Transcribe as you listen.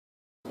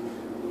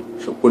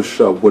So what's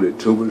up with it,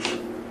 tubers?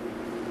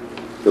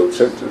 Yo,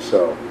 check this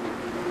out.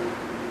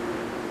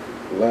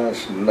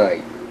 Last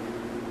night,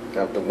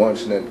 after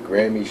watching that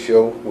Grammy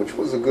show, which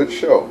was a good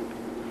show,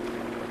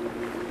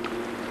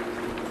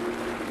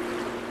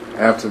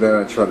 after that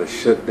I tried to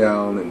shut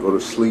down and go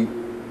to sleep,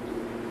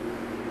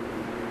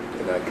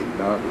 and I could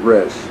not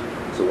rest.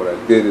 So what I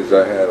did is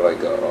I had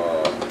like a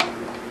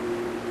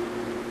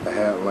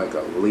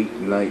late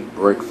night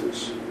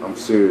breakfast. I'm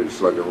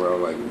serious, like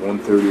around like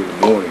 1:30 in the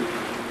morning.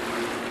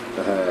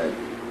 I had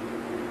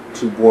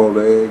 2 boiled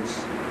eggs,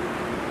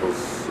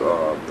 those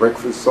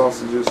breakfast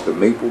sausages, the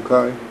maple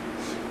kind.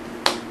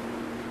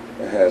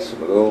 I had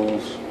some of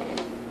those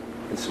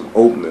and some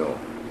oatmeal,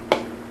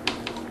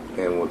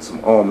 and with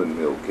some almond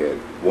milk at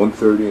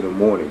 1:30 in the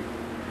morning.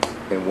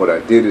 And what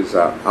I did is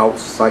I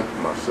out-psyched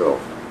myself.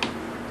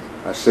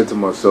 I said to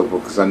myself,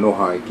 because I know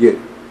how I get.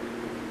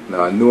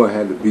 Now I knew I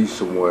had to be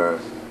somewhere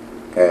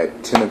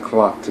at 10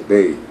 o'clock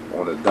today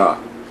on the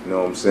dot. You know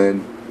what I'm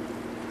saying?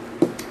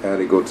 I had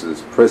to go to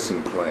this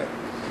pressing plant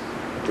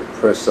to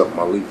press up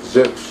my leaf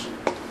zips.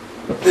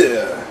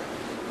 Yeah.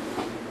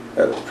 I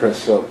had to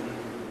press up.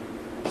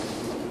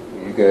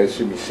 You guys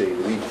hear me say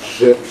leaf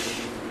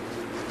zips.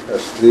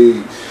 That's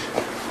these.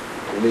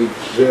 Leaf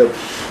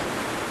zips.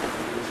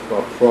 It's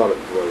my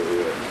product right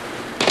here.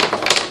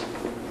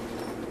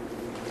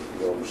 You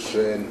know what I'm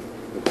saying?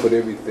 I put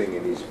everything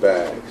in these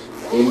bags.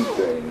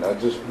 Anything, not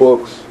just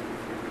books,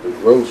 the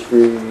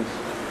groceries,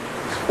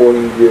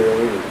 sporting gear,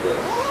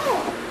 anything.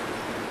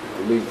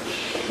 Leaf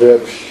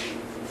zips.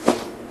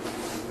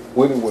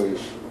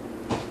 Anyways,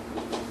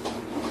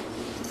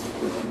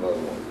 here's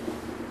another one.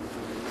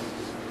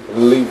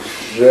 Leaf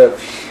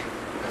zips.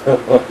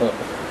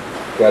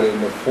 Got it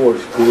in the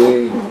force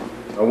today.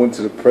 I went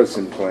to the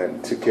pressing plant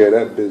and took care of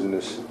that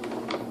business.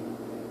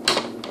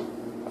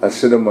 I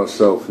said to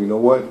myself, you know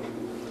what?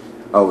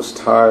 I was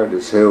tired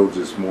as hell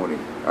this morning.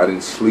 I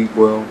didn't sleep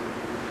well.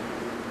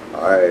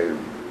 I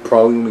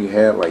probably only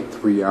had like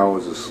 3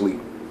 hours of sleep.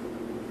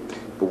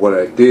 But what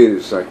I did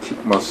is I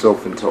kicked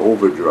myself into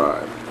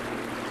overdrive.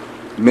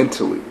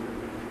 Mentally.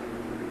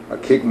 I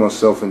kicked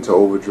myself into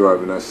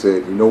overdrive and I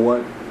said, you know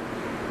what?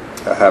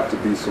 I have to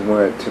be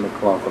somewhere at 10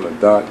 o'clock on the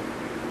dot.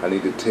 I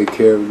need to take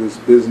care of this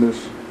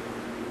business.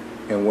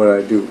 And what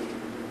I do,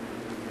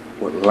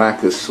 with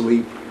lack of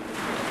sleep,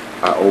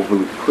 I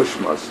overly push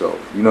myself.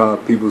 You know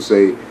how people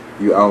say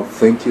you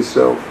outthink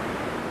yourself?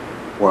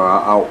 Well,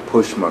 I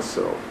outpush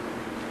myself.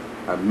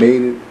 I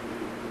made it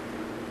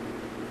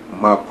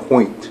my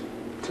point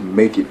to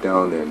make it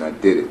down there, and I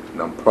did it, and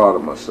I'm proud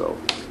of myself.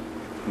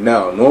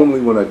 Now,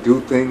 normally when I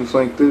do things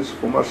like this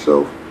for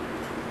myself,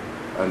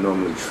 I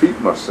normally treat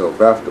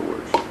myself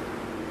afterwards.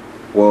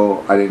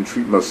 Well, I didn't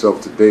treat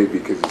myself today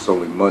because it's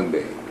only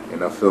Monday.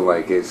 And I feel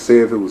like, say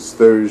if it was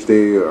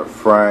Thursday or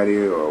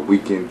Friday or a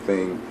weekend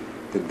thing,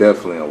 then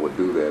definitely I would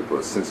do that.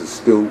 But since it's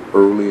still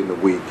early in the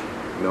week,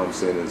 you know what I'm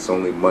saying, it's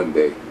only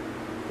Monday,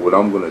 what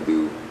I'm going to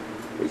do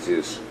is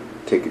just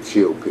take a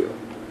chill pill.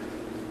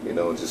 You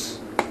know, just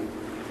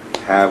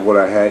have what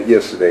I had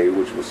yesterday,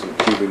 which was some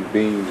Cuban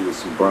beans with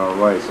some brown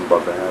rice. I'm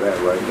about to have that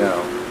right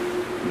now.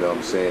 You know what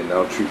I'm saying?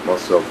 I'll treat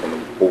myself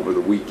over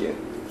the weekend.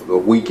 The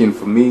weekend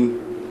for me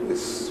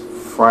is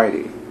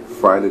Friday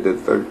the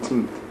 13th.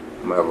 I'm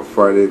going to have a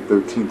Friday the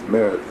 13th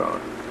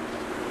marathon.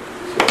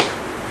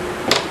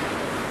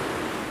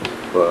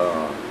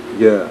 But,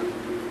 yeah.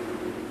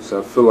 So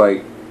I feel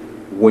like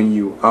when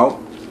you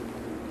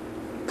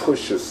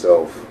out-push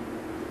yourself,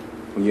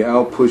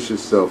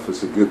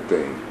 it's a good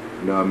thing.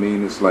 You know what I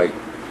mean? It's like,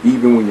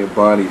 even when your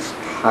body's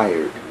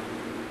tired,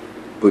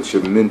 but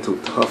your mental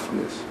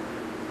toughness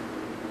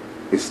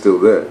is still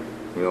there.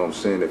 You know what I'm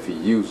saying? If you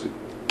use it,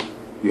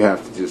 you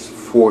have to just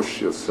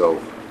force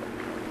yourself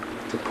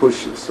to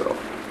push yourself.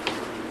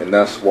 And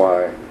that's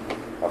why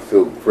I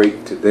feel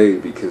great today,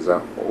 because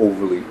I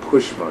overly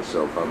pushed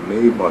myself. I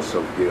made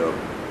myself get up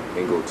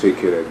and go take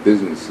care of that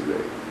business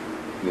today.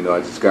 You know, I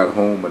just got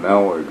home an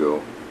hour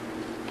ago,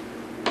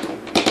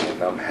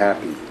 and I'm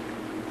happy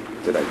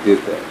that I did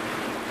that.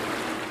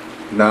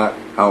 Not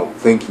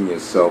out-thinking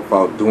yourself,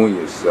 outdoing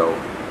yourself.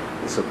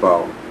 It's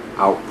about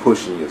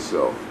out-pushing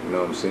yourself. You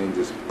know what I'm saying?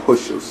 Just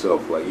push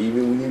yourself. Like,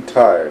 even when you're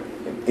tired,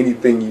 and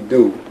anything you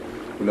do,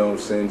 you know what I'm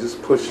saying? Just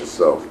push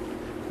yourself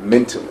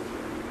mentally.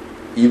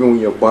 Even when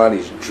your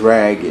body's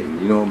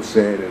dragging, you know what I'm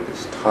saying, and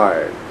it's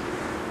tired,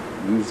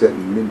 use that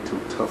mental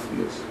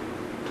toughness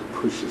to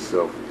push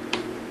yourself,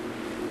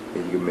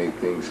 and you can make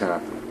things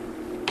happen.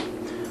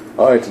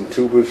 Alright, and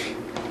tubers,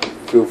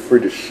 feel free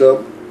to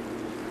sub,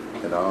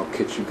 and I'll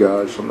catch you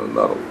guys on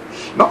another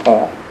one.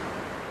 Nah-ahh.